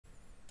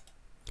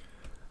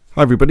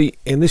Hi everybody,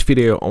 in this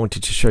video I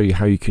wanted to show you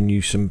how you can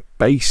use some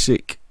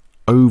basic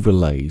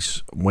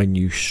overlays when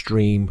you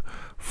stream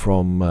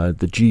from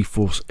the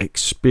GeForce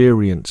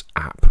Experience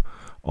app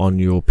on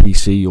your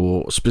PC,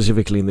 or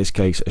specifically in this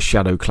case a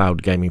Shadow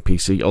Cloud gaming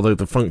PC, although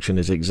the function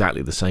is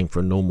exactly the same for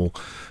a normal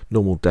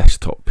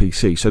desktop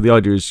PC. So the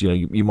idea is,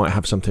 you might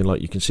have something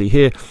like you can see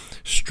here,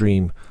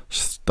 stream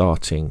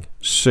starting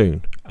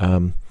soon.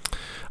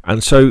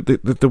 And so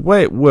the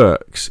way it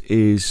works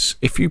is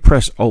if you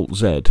press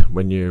Alt-Z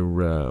when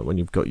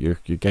you've got your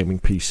gaming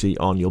PC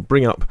on, you'll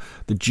bring up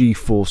the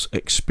GeForce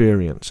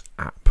Experience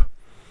app.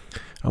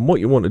 And what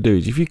you want to do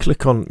is if you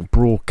click on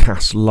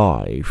Broadcast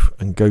Live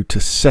and go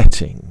to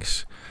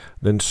Settings,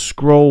 then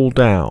scroll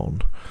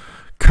down.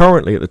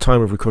 Currently, at the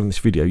time of recording this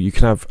video, you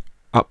can have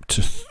up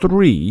to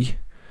 3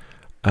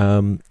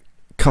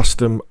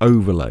 custom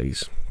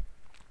overlays.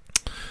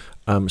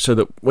 So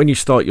that when you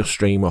start your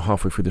stream or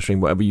halfway through the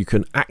stream, whatever, you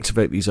can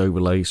activate these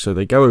overlays so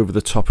they go over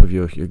the top of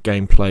your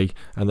gameplay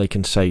and they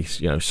can say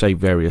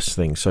various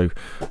things. So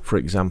for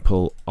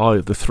example,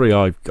 the 3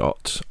 I've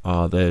got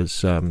are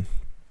there's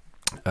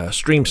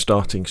stream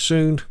starting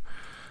soon,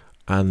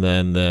 and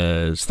then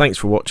there's thanks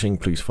for watching,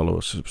 please follow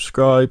or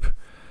subscribe,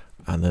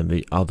 and then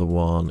the other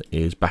one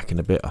is back in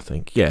a bit, I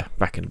think. Yeah,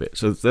 back in a bit.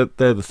 So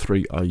they're the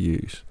 3 I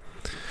use.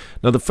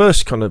 Now the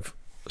first kind of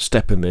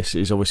step in this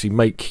is obviously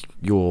make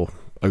your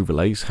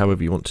overlays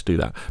however you want to do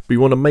that, but you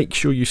want to make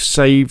sure you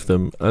save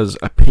them as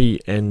a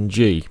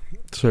PNG.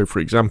 So for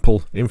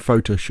example, in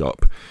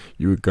Photoshop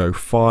you would go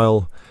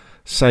File,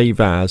 Save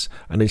As,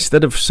 and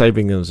instead of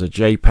saving them as a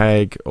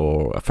JPEG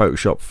or a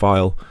Photoshop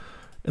file,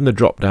 in the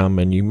drop down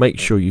menu make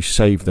sure you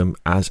save them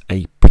as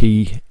a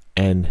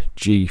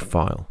PNG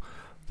file,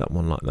 that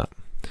one like that.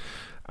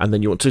 And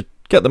then you want to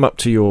get them up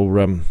to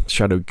your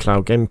Shadow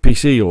Cloud gaming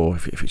PC, or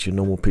if it's your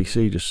normal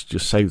PC,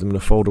 just save them in a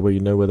folder where you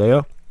know where they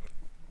are.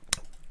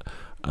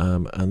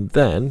 And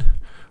then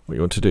what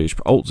you want to do is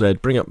Alt-Z,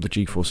 bring up the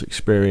GeForce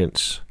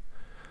Experience,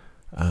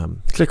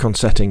 click on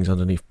Settings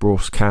underneath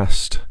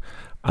Broadcast,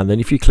 and then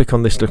if you click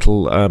on this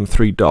little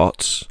 3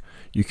 dots,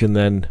 you can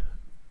then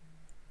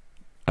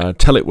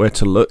tell it where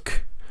to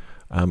look,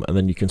 and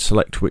then you can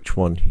select which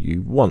one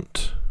you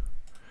want.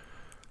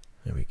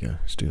 There we go,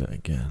 let's do that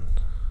again.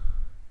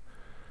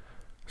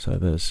 So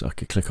I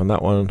could click on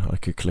that one, I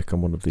could click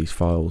on one of these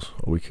files,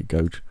 or we could go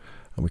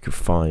and we could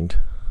find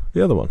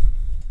the other one.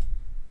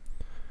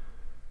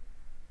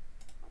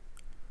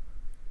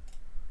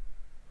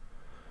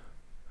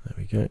 There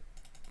we go.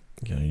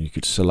 You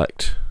could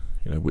select,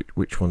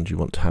 which ones you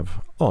want to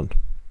have on.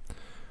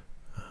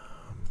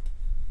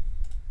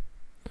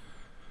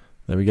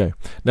 There we go.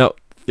 Now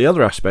the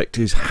other aspect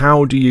is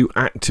how do you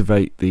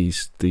activate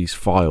these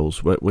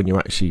files when you're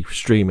actually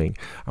streaming?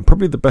 And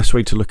probably the best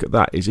way to look at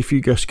that is if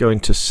you just go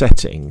into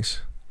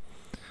Settings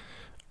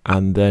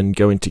and then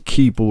go into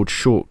Keyboard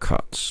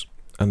Shortcuts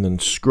and then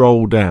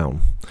scroll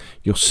down,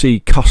 you'll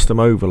see Custom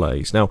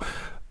Overlays. Now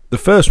the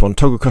first one,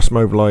 toggle custom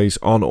overlays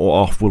on or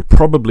off, will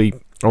probably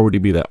already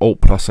be there, Alt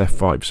plus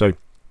F5. So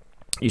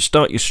you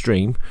start your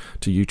stream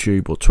to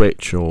YouTube or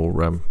Twitch or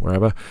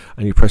wherever,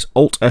 and you press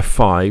Alt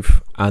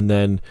F5, and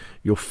then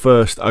your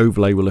first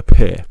overlay will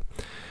appear.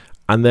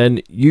 And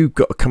then you've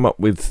got to come up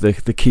with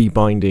the key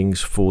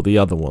bindings for the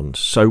other ones.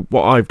 So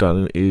what I've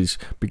done is,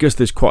 because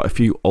there's quite a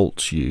few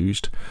Alts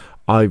used,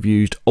 I've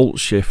used Alt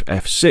Shift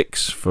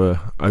F6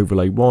 for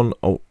overlay 1,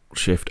 Alt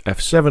Shift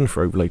F7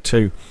 for overlay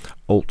 2,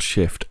 Alt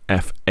Shift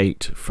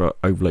F8 for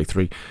overlay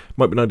 3.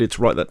 Might be an idea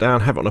to write that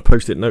down, have it on a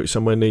post-it note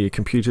somewhere near your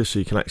computer so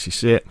you can actually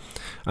see it,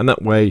 and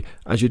that way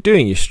as you're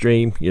doing your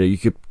stream, you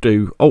could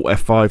do Alt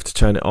F5 to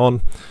turn it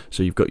on,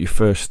 so you've got your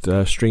first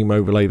stream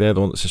overlay there,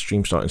 the one that says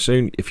stream starting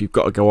soon. If you've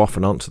got to go off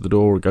and answer the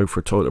door or go for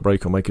a toilet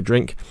break or make a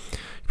drink,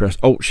 you press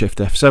Alt Shift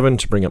F7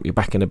 to bring up your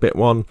back in a bit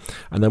one,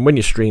 and then when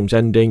your stream's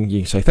ending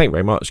you can say thank you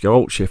very much, go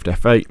Alt Shift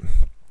F8.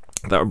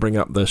 That will bring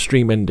up the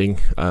stream ending,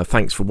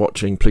 thanks for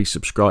watching, please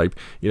subscribe.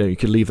 You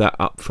can leave that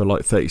up for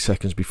like 30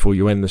 seconds before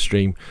you end the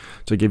stream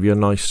to give you a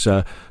nice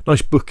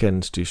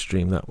bookend to your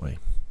stream that way.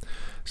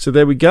 So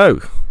there we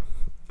go.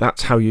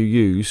 That's how you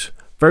use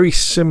very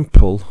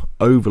simple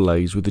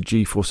overlays with the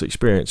GeForce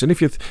Experience. And if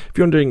you're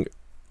wondering,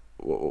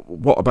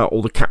 what about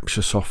all the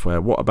capture software?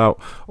 What about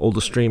all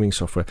the streaming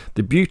software?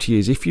 The beauty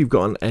is if you've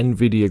got an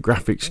NVIDIA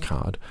graphics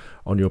card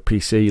on your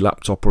PC,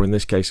 laptop, or in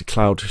this case a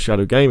cloud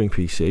Shadow gaming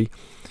PC,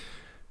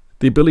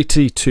 the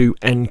ability to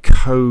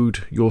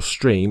encode your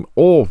stream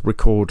or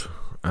record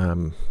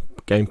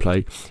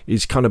gameplay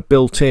is kind of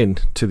built in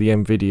to the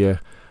NVIDIA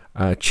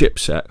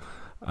chipset,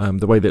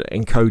 the way that it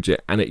encodes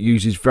it, and it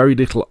uses very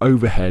little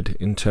overhead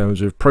in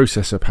terms of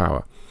processor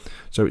power.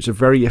 So it's a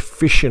very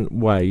efficient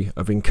way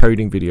of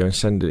encoding video and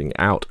sending it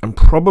out, and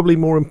probably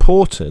more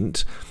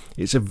important,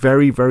 it's a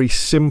very, very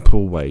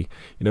simple way.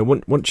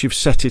 Once you've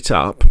set it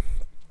up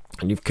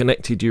and you've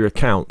connected your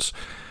accounts,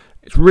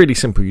 it's really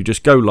simple. You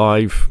just go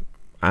live,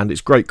 and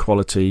it's great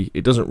quality.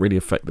 It doesn't really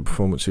affect the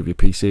performance of your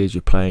PC as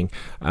you're playing,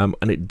 and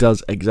it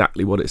does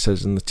exactly what it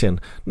says in the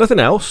tin. Nothing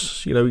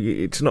else.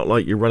 It's not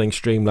like you're running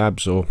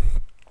Streamlabs or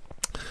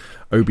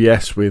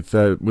OBS with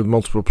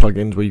multiple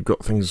plugins where you've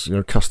got things,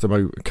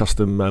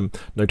 custom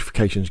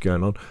notifications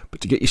going on.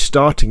 But to get you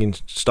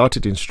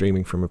started in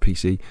streaming from a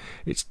PC,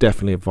 it's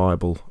definitely a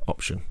viable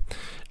option.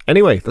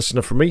 Anyway, that's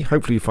enough from me.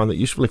 Hopefully you find that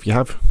useful. If you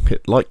have,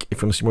 hit like.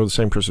 If you want to see more of the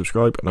same, press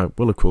subscribe, and I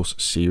will of course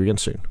see you again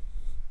soon.